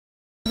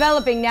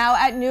Developing now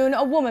at noon,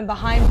 a woman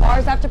behind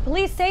bars after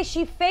police say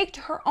she faked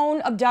her own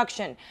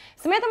abduction.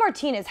 Samantha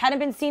Martinez hadn't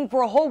been seen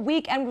for a whole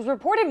week and was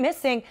reported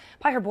missing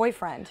by her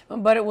boyfriend.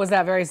 But it was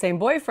that very same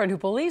boyfriend who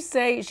police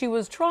say she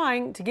was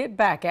trying to get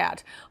back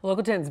at.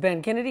 Local 10's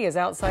Ben Kennedy is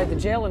outside the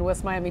jail in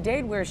West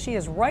Miami-Dade where she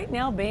is right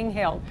now being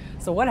held.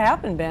 So what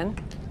happened, Ben?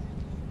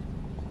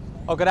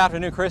 Oh, good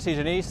afternoon, Christy,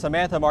 Janice.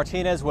 Samantha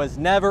Martinez was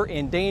never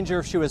in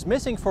danger. She was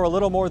missing for a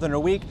little more than a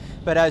week,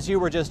 but as you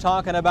were just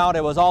talking about,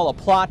 it was all a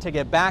plot to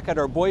get back at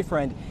her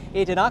boyfriend.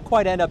 It did not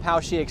quite end up how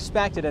she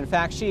expected. In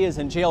fact, she is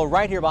in jail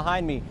right here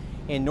behind me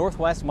in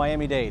Northwest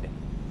Miami-Dade.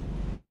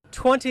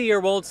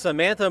 20-year-old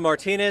Samantha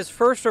Martinez,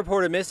 first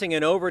reported missing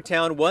in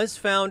Overtown, was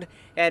found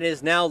and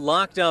is now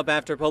locked up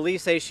after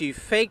police say she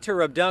faked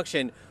her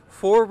abduction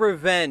for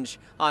revenge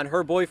on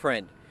her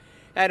boyfriend.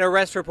 An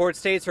arrest report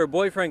states her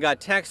boyfriend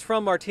got text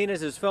from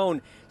Martinez's phone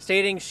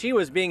stating she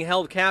was being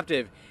held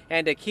captive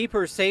and to keep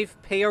her safe,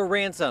 pay a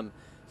ransom,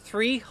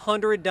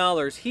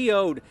 $300 he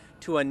owed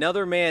to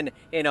another man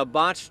in a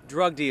botched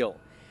drug deal.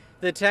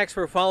 The texts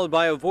were followed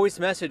by a voice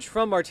message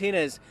from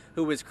Martinez,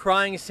 who was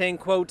crying, saying,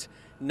 quote,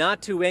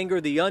 not to anger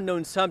the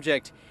unknown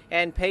subject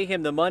and pay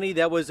him the money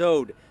that was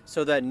owed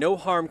so that no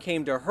harm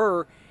came to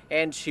her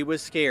and she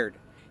was scared.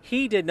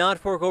 He did not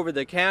fork over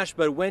the cash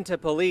but went to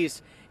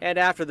police, and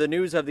after the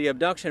news of the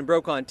abduction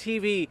broke on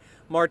TV,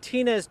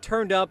 Martinez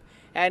turned up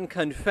and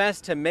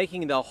confessed to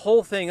making the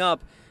whole thing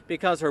up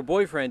because her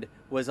boyfriend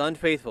was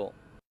unfaithful.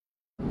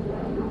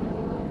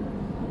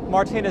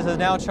 Martinez is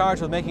now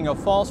charged with making a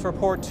false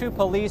report to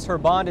police. Her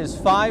bond is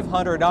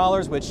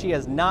 $500, which she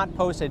has not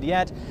posted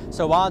yet,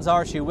 so odds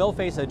are she will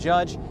face a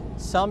judge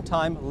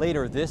sometime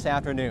later this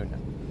afternoon.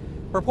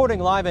 Reporting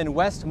live in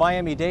West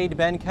Miami-Dade,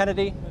 Ben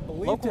Kennedy.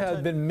 Believed to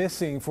have been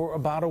missing for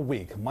about a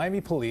week, Miami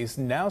police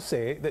now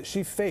say that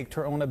she faked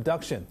her own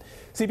abduction.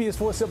 CBS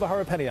 4's Silva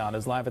Harapetian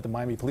is live at the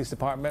Miami Police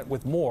Department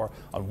with more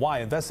on why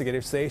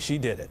investigators say she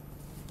did it.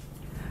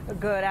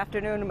 Good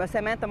afternoon.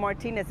 Samantha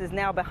Martinez is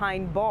now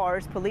behind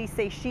bars. Police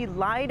say she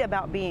lied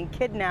about being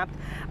kidnapped,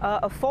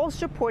 a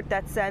false report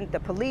that sent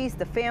the police,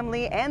 the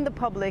family, and the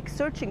public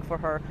searching for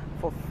her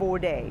for 4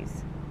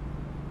 days.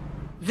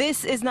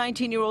 This is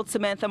 19-year-old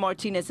Samantha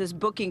Martinez's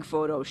booking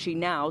photo. She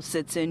now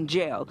sits in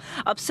jail.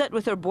 Upset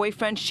with her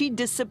boyfriend, she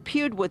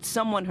disappeared with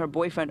someone her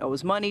boyfriend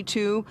owes money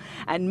to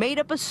and made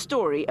up a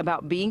story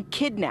about being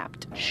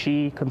kidnapped.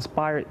 She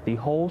conspired the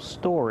whole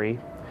story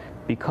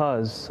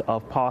because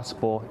of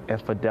possible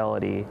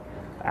infidelity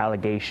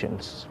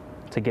allegations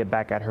to get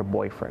back at her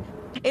boyfriend.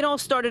 It all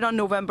started on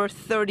November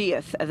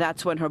 30th.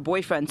 That's when her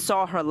boyfriend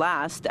saw her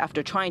last.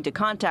 After trying to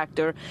contact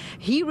her,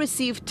 he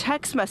received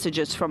text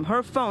messages from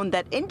her phone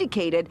that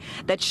indicated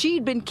that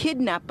she'd been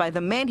kidnapped by the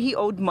man he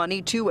owed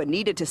money to and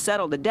needed to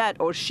settle the debt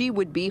or she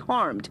would be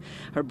harmed.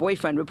 Her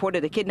boyfriend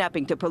reported the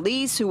kidnapping to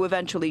police, who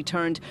eventually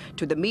turned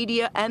to the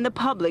media and the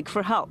public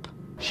for help.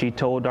 She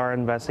told our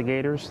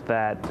investigators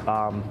that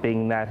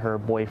being that her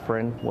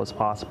boyfriend was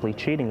possibly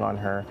cheating on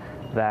her,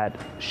 that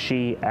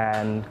she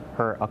and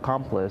her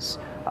accomplice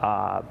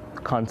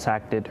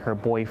contacted her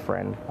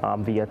boyfriend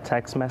via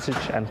text message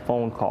and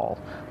phone call,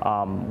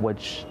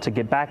 which to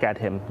get back at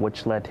him,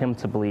 which led him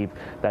to believe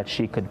that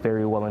she could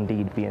very well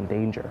indeed be in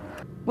danger.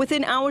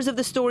 Within hours of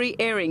the story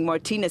airing,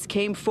 Martinez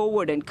came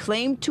forward and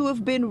claimed to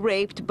have been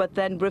raped, but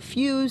then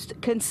refused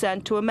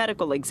consent to a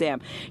medical exam.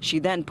 She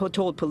then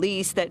told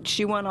police that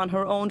she went on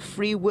her own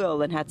free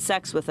will and had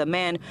sex with a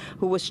man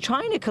who was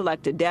trying to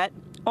collect a debt,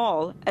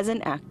 all as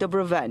an act of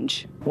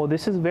revenge. Well,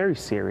 this is very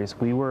serious.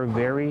 We were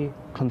very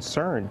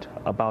concerned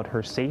about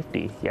her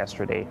safety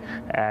yesterday,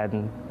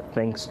 and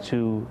thanks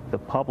to the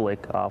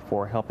public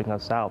for helping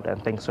us out,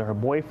 and thanks to her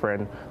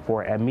boyfriend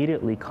for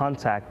immediately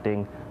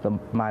contacting the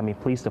Miami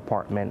Police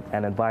Department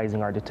and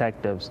advising our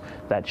detectives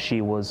that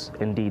she was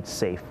indeed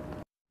safe.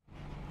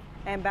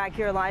 And back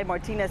here live,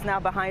 Martinez, now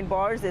behind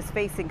bars, is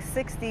facing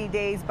 60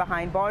 days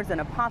behind bars and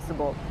a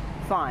possible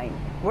fine.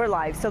 We're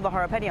live. Silva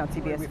Harapetian on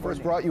CBS. We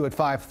first brought you at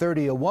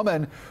 5:30. A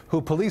woman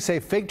who police say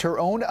faked her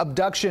own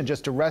abduction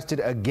just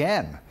arrested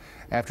again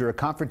after a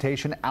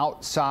confrontation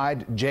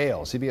outside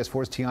jail. CBS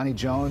 4's Tiani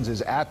Jones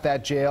is at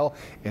that jail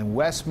in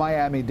West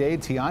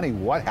Miami-Dade. Tiani,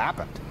 what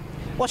happened?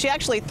 Well, she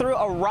actually threw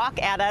a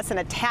rock at us and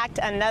attacked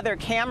another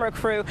camera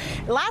crew.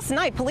 Last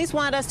night, police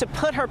wanted us to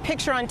put her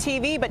picture on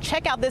TV, but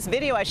check out this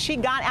video. As she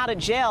got out of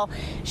jail,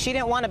 she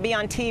didn't want to be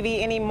on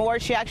TV anymore.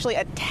 She actually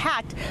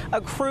attacked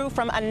a crew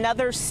from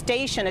another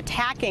station,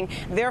 attacking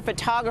their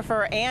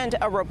photographer and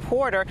a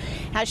reporter.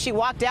 As she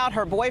walked out,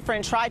 her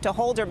boyfriend tried to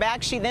hold her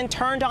back. She then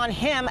turned on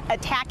him,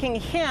 attacking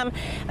him.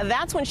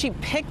 That's when she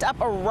picked up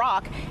a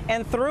rock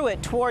and threw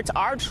it towards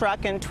our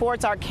truck and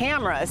towards our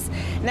cameras.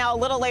 Now, a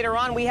little later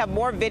on, we have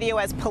more video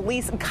as as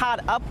police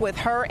caught up with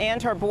her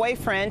and her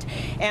boyfriend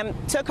and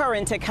took her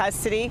into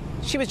custody.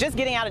 She was just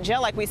getting out of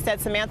jail, like we said,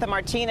 Samantha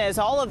Martinez.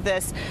 All of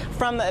this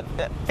from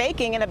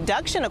faking an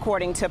abduction,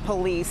 according to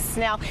police.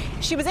 Now,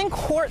 she was in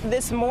court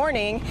this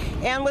morning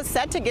and was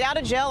set to get out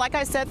of jail, like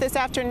I said, this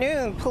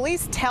afternoon.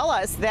 Police tell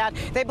us that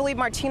they believe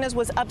Martinez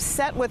was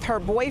upset with her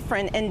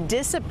boyfriend and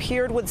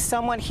disappeared with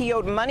someone he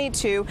owed money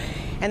to,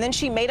 and then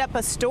she made up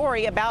a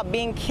story about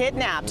being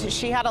kidnapped.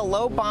 She had a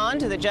low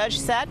bond, the judge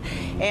set,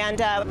 and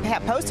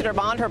had posted her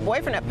bond. Her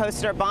boyfriend had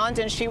posted her bond,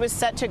 and she was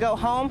set to go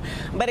home.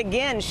 But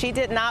again, she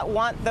did not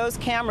want those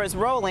cameras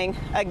rolling.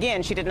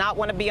 Again, she did not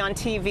want to be on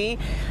TV.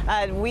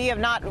 We have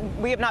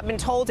not been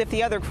told if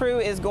the other crew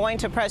is going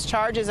to press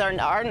charges or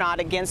are not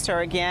against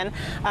her again.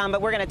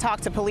 But we're going to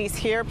talk to police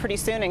here pretty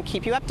soon and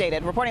keep you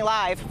updated. Reporting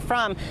live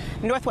from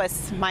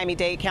Northwest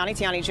Miami-Dade County,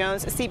 Tiani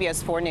Jones,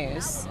 CBS 4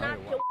 News.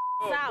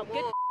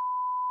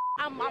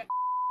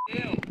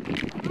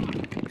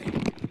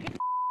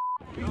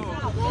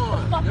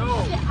 Yo,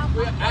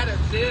 we're out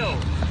of jail.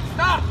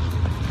 Stop!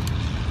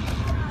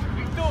 What are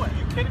you doing?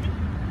 You kidding me?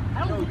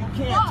 No, you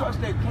can't touch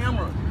that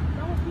camera.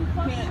 You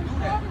can't do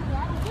that.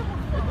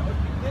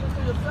 You did it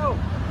to yourself.